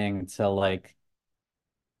trying to like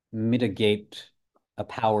mitigate a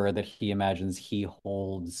power that he imagines he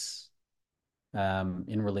holds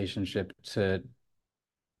in relationship to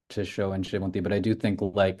Sho and Shibunti. But I do think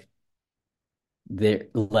like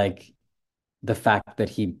like the fact that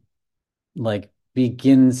he like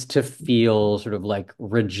begins to feel sort of like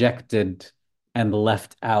rejected and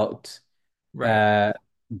left out Right. uh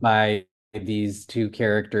by these two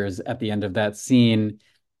characters at the end of that scene,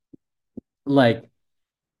 like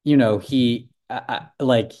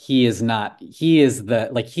like he is not he is the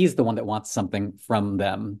like he's the one that wants something from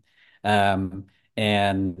them, um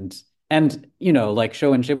and like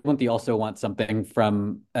Sho and Shibunti also want something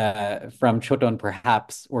from Choton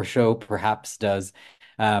perhaps, or Sho perhaps does,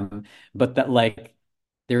 um but that like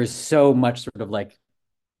there is so much sort of like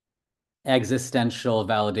existential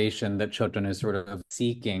validation that Choton is sort of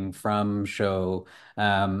seeking from Sho,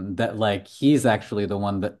 that like he's actually the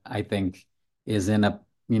one that I think is in a,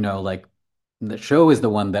 like the Sho is the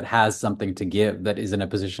one that has something to give, that is in a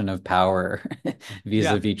position of power Yeah.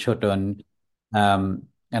 vis-a-vis Choton.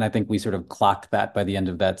 And I think we sort of clock that by the end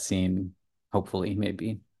of that scene, hopefully,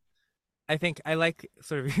 maybe. I think I like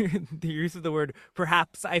sort of the use of the word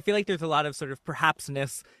perhaps. I feel like there's a lot of sort of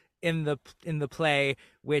perhapsness in the play,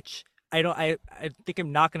 which I think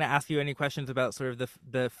I'm not going to ask you any questions about sort of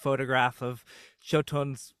the photograph of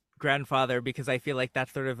Shoton's grandfather, because I feel like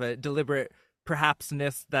that's sort of a deliberate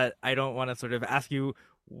perhapsness that I don't want to sort of ask you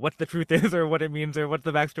what the truth is or what it means or what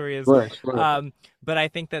the backstory is. Sure, sure. But I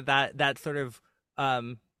think that sort of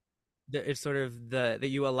it's sort of the that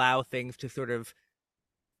you allow things to sort of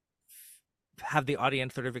have the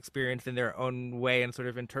audience sort of experience in their own way and sort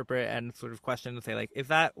of interpret and sort of question and say like, is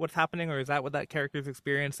that what's happening, or is that what that character is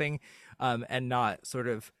experiencing, and not sort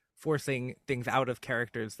of forcing things out of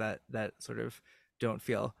characters that sort of don't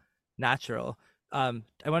feel natural. I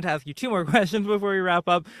want to ask you two more questions before we wrap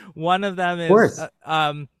up. One of them Of is course.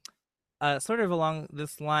 sort of along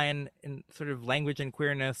this line in sort of language and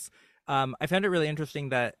queerness. I found it really interesting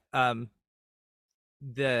that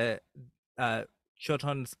the uh,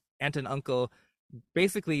 Shoton's aunt and uncle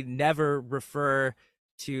basically never refer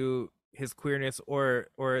to his queerness or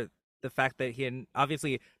the fact that he, and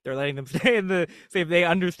obviously they're letting them stay in the same, they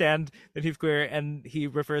understand that he's queer, and he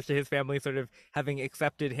refers to his family sort of having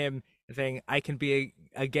accepted him and saying I can be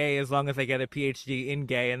a gay as long as I get a PhD in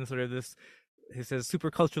gay, and sort of this, he says, super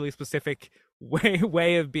culturally specific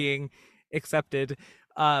way of being accepted.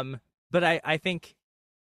 But I think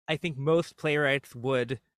most playwrights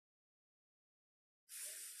would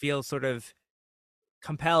feel sort of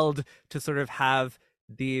compelled to sort of have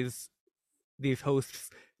these these hosts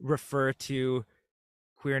refer to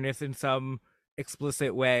queerness in some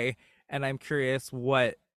explicit way. And I'm curious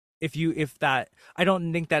what, if that, I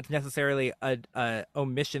don't think that's necessarily a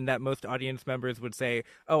omission that most audience members would say,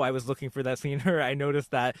 oh, I was looking for that scene or I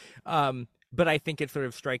noticed that. But I think it's sort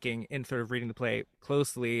of striking in sort of reading the play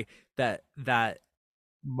closely that that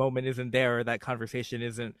moment isn't there or that conversation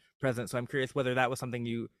isn't present. So I'm curious whether that was something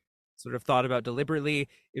you sort of thought about deliberately,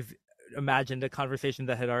 if imagined a conversation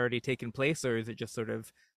that had already taken place, or is it just sort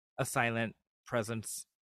of a silent presence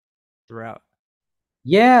throughout?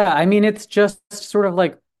 Yeah, I mean, it's just sort of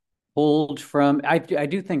like pulled from, I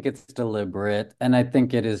do think it's deliberate, and I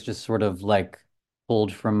think it is just sort of like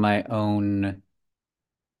pulled from my own,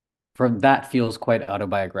 from that feels quite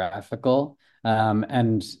autobiographical.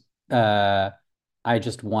 And uh, I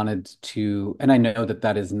just wanted to, and I know that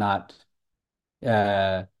that is not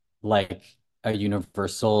uh, like a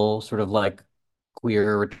universal sort of like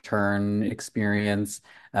queer return experience.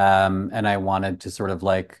 And I wanted to sort of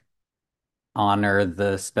like honor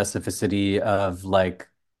the specificity of like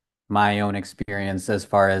my own experience as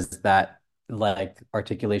far as that like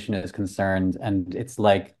articulation is concerned. And it's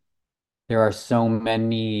like there are so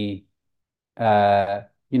many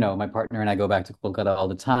you know, my partner and I go back to Kolkata all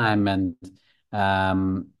the time, and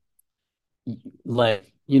um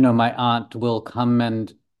like, you know, my aunt will come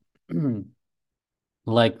and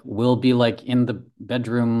like we'll be like in the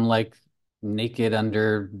bedroom like naked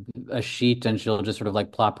under a sheet, and she'll just sort of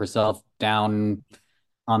like plop herself down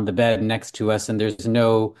on the bed next to us, and there's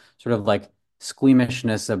no sort of like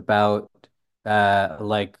squeamishness about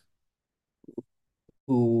like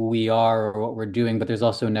who we are or what we're doing, but there's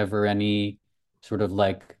also never any sort of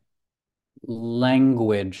like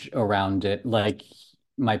language around it. Like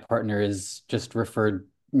my partner is just referred,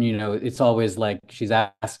 you know, it's always like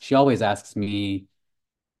she always asks me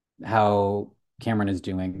how Cameron is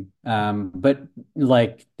doing. But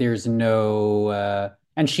like there's no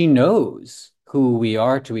and she knows who we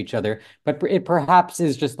are to each other, but it perhaps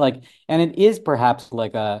is just like, and it is perhaps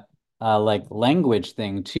like a like language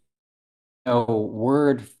thing to know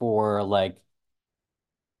word for like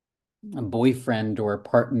a boyfriend or a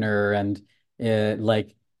partner, and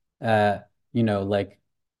like uh you know, like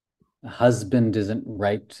husband isn't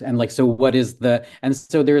right, and like so what is the, and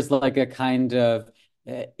so there's like a kind of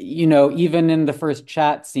you know, even in the first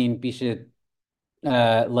chat scene, Bisha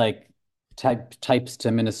like types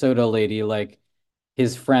to Minnesota lady like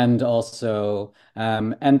his friend also,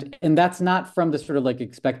 and that's not from the sort of like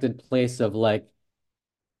expected place of like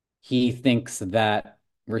he thinks that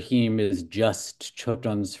Raheem is just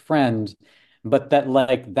Choton's friend, but that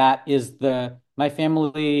like that is the, my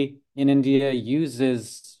family in India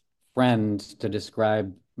uses friend to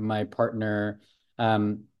describe my partner.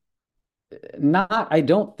 Um, Not, I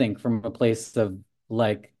don't think from a place of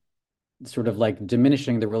like sort of like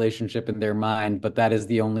diminishing the relationship in their mind, but that is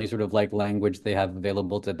the only sort of like language they have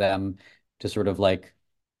available to them to sort of like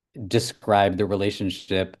describe the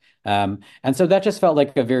relationship. And so that just felt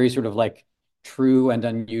like a very sort of like true and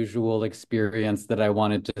unusual experience that I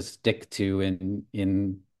wanted to stick to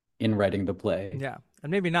in writing the play. Yeah,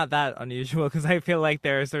 and maybe not that unusual because I feel like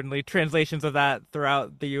there are certainly translations of that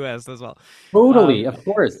throughout the U.S. as well. Totally, Um, of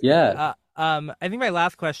course, yeah. I think my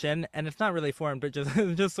last question, and it's not really formed, but just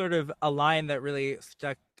just sort of a line that really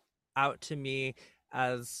stuck out to me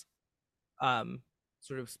as um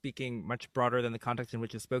sort of speaking much broader than the context in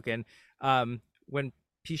which it's spoken. When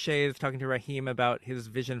Pichet is talking to Rahim about his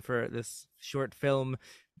vision for this short film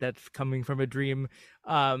that's coming from a dream,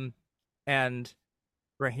 and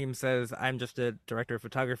Rahim says, I'm just a director of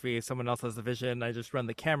photography. Someone else has the vision. I just run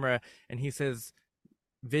the camera. And he says,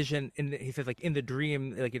 vision, he says, like, in the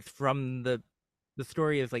dream, like, it's from the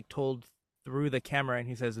story is like told through the camera. And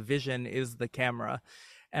he says, vision is the camera.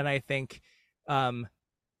 And I think,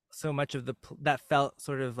 so much of that felt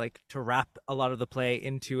sort of like to wrap a lot of the play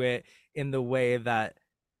into it in the way that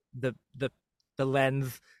the the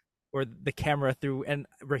lens or the camera through, and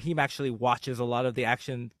Raheem actually watches a lot of the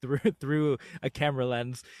action through a camera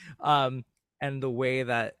lens, and the way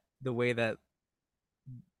that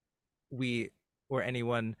we or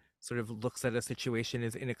anyone sort of looks at a situation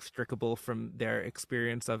is inextricable from their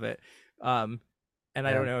experience of it. Um, and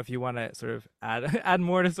I don't Yeah. know if you want to sort of add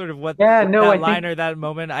more to sort of what Yeah, no, that I line think or that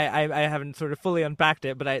moment. I haven't sort of fully unpacked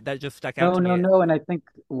it, but that just stuck out no, to no, me. no. And I think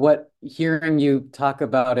what hearing you talk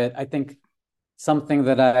about it, I think something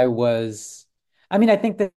that I mean, I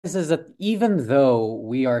think that this is even though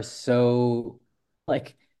we are so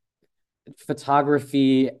like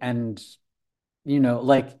photography and,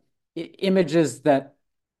 like images that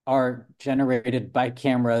are generated by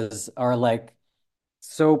cameras are like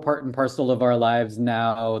so part and parcel of our lives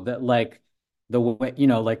now that like the way,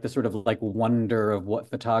 like the sort of like wonder of what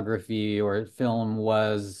photography or film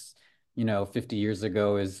was, 50 years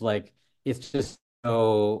ago is like it's just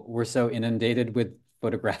so we're so inundated with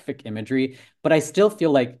photographic imagery. But I still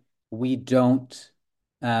feel like we don't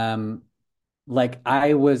um like I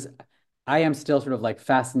am still sort of like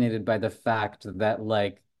fascinated by the fact that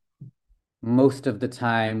like most of the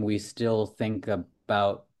time we still think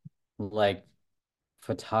about like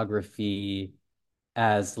photography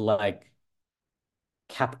as like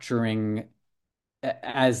capturing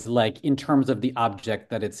as like in terms of the object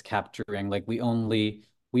that it's capturing. Like we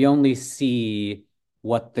only see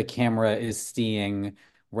what the camera is seeing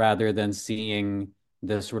rather than seeing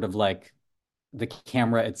the sort of like the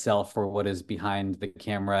camera itself or what is behind the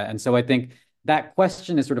camera. And so I think that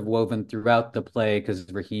question is sort of woven throughout the play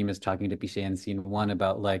because Raheem is talking to Pichet in scene one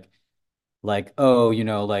about like, oh,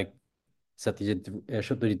 like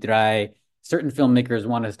Chowdhury, certain filmmakers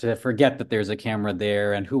want us to forget that there's a camera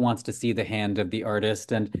there and who wants to see the hand of the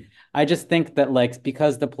artist. And I just think that like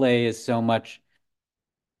because the play is so much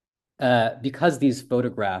because these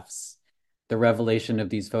photographs, the revelation of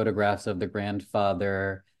these photographs of the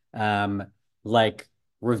grandfather, um, like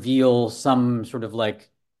reveal some sort of like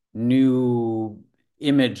new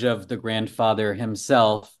image of the grandfather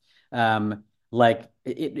himself. Like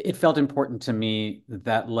it felt important to me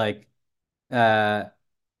that uh,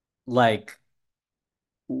 like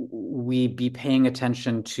we be paying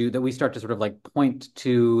attention to that we start to sort of like point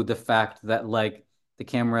to the fact that like the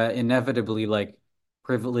camera inevitably like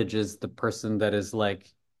privileges the person that is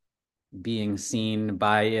like being seen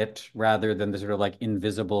by it rather than the sort of like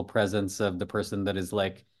invisible presence of the person that is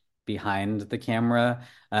like behind the camera.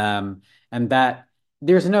 And that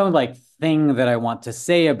there's no like thing that I want to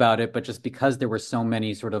say about it, but just because there were so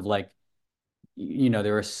many sort of like,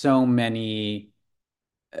 there were so many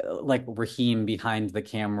like Raheem behind the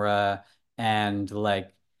camera and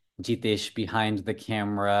like Jitesh behind the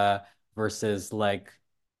camera versus like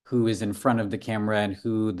who is in front of the camera and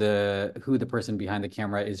who the person behind the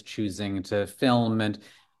camera is choosing to film and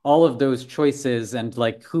all of those choices and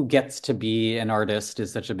like who gets to be an artist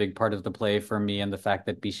is such a big part of the play for me and the fact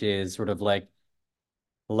that Bishay is sort of like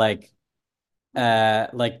like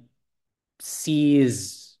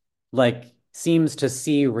sees seems to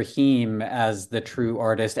see Raheem as the true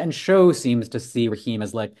artist, and Show seems to see Raheem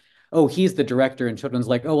as like, oh, he's the director, and Children's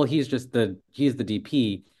like, oh, well, he's the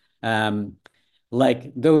DP. Um,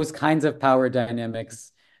 like those kinds of power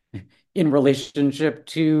dynamics in relationship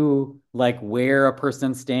to like where a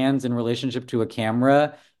person stands in relationship to a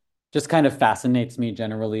camera just kind of fascinates me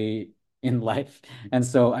generally in life. And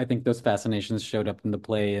so I think those fascinations showed up in the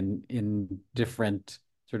play in different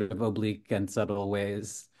sort of oblique and subtle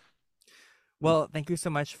ways. Well, thank you so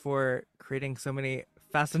much for creating so many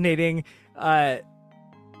fascinating uh,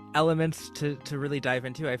 elements to really dive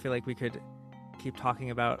into. I feel like we could keep talking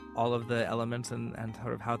about all of the elements and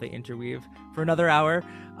sort of how they interweave for another hour.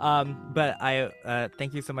 But I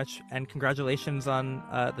thank you so much and congratulations on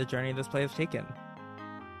the journey this play has taken.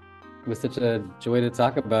 It was such a joy to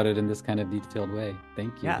talk about it in this kind of detailed way.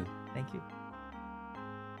 Thank Yeah, you. thank you.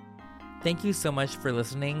 Thank you so much for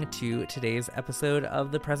listening to today's episode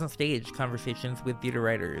of The Present Stage Conversations with Theater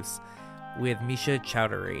Writers with Misha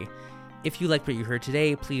Chowdhury. If you liked what you heard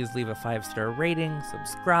today, please leave a 5-star rating,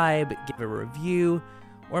 subscribe, give a review,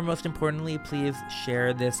 or most importantly, please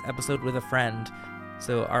share this episode with a friend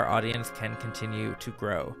so our audience can continue to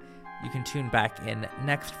grow. You can tune back in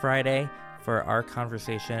next Friday for our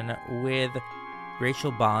conversation with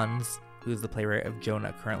Rachel Bonds, who's the playwright of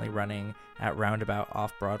Jonah, currently running at Roundabout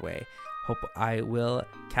off Broadway. Hope I will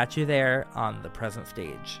catch you there on The Present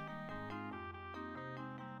Stage.